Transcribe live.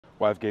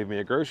Wife gave me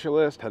a grocery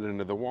list, headed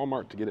into the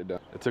Walmart to get it done.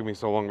 It took me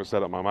so long to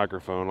set up my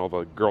microphone. All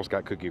the Girl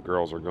Scout cookie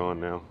girls are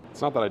gone now.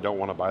 It's not that I don't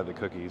want to buy the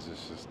cookies,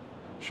 it's just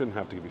shouldn't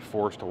have to be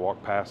forced to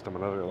walk past them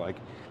and they're like,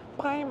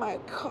 buy my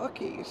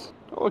cookies.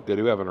 Oh look, they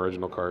do have an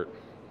original cart.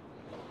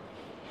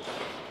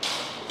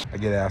 I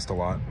get asked a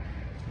lot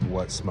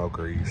what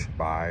smoker you should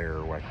buy or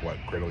like what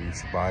griddle you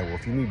should buy. Well,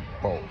 if you need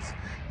both,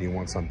 you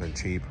want something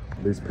cheap.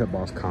 These Pit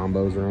Boss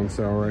combos are on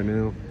sale right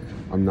now.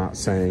 I'm not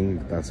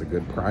saying that's a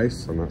good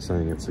price. I'm not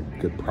saying it's a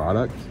good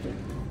product.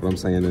 What I'm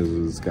saying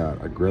is it's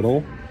got a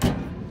griddle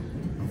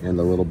and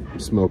a little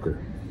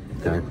smoker,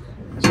 okay?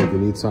 So if you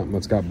need something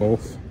that's got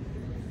both,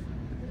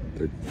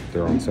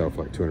 they're on sale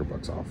for like 200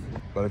 bucks off.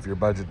 But if your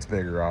budget's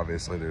bigger,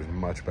 obviously there's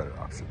much better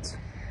options.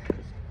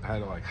 I had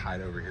to like hide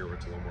over here where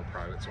it's a little more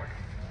private so I can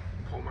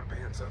pull my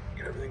pants up and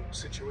get everything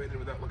situated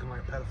without looking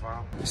like a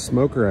pedophile. The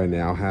smoker I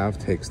now have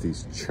takes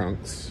these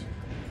chunks.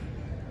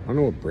 I don't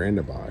know what brand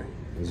to buy.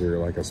 Is there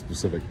like a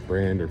specific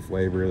brand or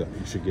flavor that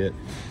you should get?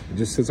 It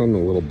just sits on the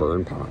little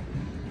burn pot.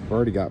 I've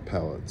already got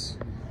pellets.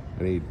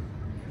 I need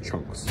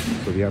chunks.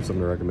 So if you have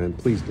something to recommend,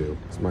 please do.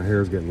 So my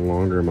hair is getting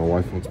longer and my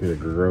wife wants me to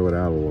grow it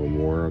out a little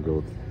more. I'll go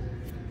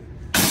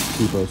with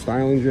Tipo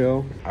styling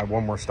gel. I have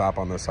one more stop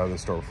on this side of the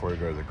store before we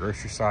go to the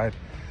grocery side.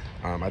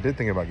 I did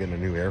think about getting a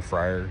new air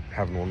fryer,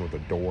 having one with a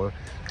door.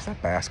 Cause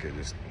that basket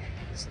just,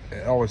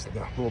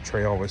 the little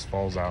tray always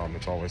falls out and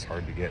it's always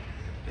hard to get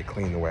it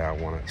clean the way I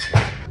want it.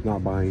 So,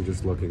 not buying,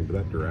 just looking, but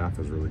that giraffe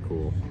is really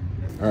cool.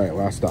 All right,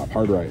 last stop,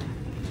 hard right.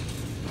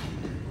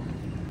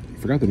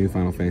 Forgot the new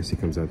Final Fantasy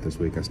comes out this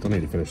week. I still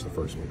need to finish the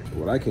first one.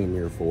 What I came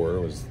here for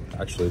was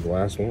actually the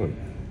last one,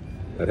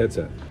 that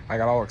headset. I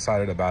got all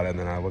excited about it and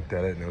then I looked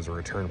at it and it was a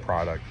return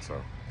product. So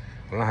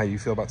I don't know how you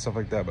feel about stuff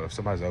like that, but if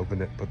somebody's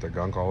opened it, put their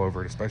gunk all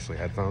over it, especially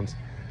headphones,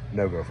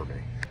 no go for me.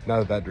 Now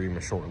that that dream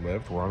is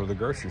short-lived, we're on to the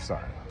grocery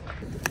side.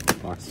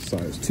 Box of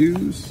size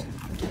 2s.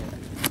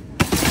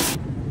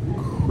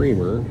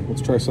 Creamer.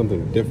 Let's try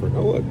something different.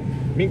 Oh look,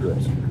 Meat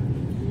Grills.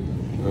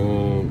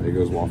 There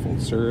goes waffle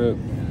and syrup.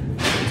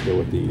 Let's go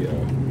with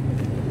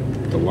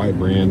the light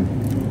brand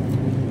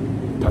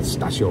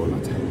pistachio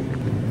latte.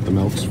 The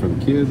milks for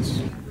the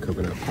kids.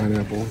 Coconut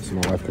pineapple, so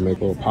my wife can make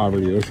little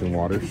poverty ocean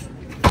waters.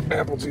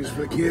 Apple juice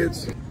for the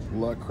kids.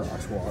 La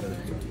Croche water.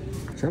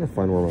 I'm trying to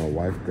find where my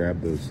wife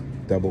grabbed those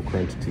double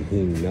crunch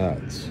tahini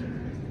nuts.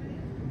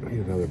 I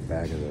need another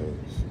bag of those.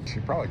 She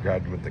probably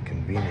grabbed them at the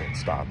convenience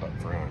stop up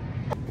front.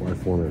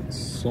 Wife wanted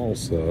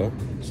salsa,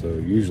 so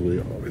usually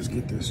I always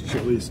get this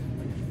Chili's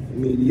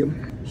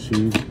medium.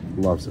 She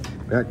loves it.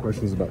 I got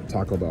questions about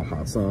Taco Bell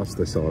hot sauce.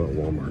 They sell it at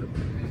Walmart.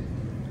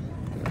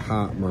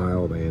 Hot,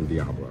 mild, and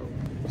Diablo.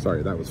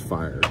 Sorry, that was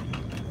fire.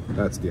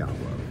 That's Diablo.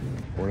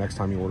 Or next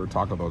time you order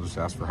Taco Bell, just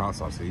ask for hot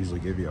sauce. They usually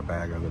give you a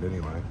bag of it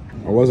anyway.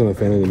 I wasn't a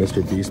fan of the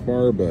Mr. Beast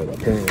bar, but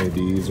apparently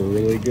these are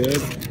really good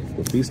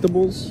with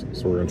Feastables,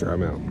 so we're gonna try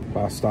them out.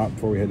 Last stop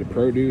before we head to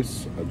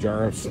produce, a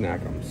jar of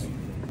Snackums.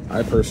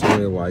 I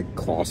personally like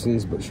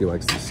Clausen's, but she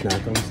likes the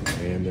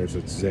Snackums, and there's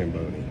a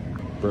Zamboni.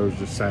 Bro's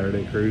just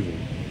Saturday cruising.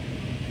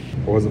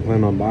 I wasn't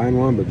planning on buying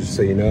one, but just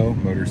so you know,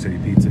 Motor City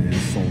Pizza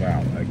is sold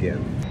out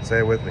again. Say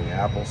it with me,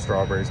 apples,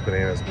 strawberries,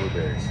 bananas,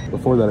 blueberries.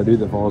 Before that, a dude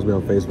that follows me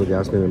on Facebook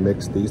asked me to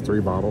mix these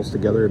 3 bottles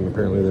together, and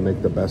apparently they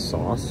make the best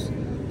sauce.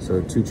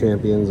 So 2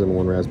 Champions and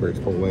 1 raspberry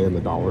chipotle, and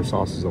the dollar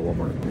sauces at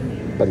Walmart.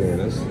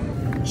 Bananas,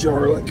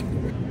 garlic.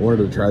 Wanted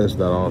to try this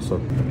without also.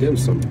 Give them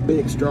some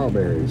big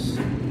strawberries.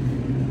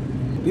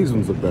 These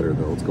ones look better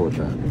though, let's go with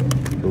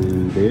that.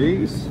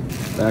 Blueberries.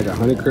 Bag of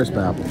Honeycrisp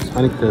apples.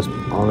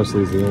 Honeycrisp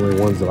honestly is the only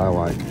ones that I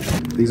like.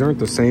 These aren't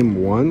the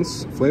same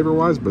ones flavor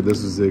wise, but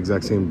this is the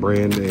exact same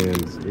brand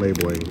and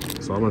labeling.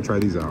 So I'm gonna try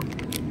these out.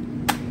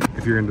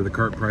 If you're into the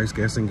cart price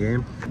guessing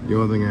game, the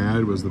only thing I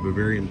added was the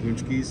Bavarian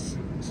Punchkis.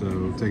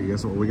 So take a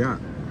guess at what we got.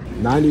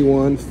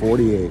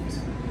 $91.48.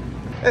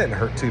 It didn't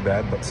hurt too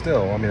bad, but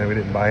still, I mean, we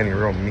didn't buy any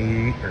real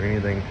meat or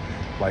anything.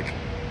 Like,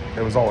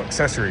 it was all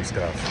accessory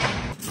stuff.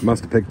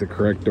 Must have picked the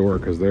correct door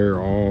because they're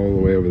all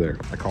the way over there.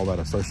 I call that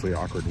a socially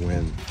awkward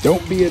win.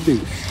 Don't be a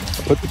douche.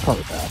 Put the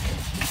cart back.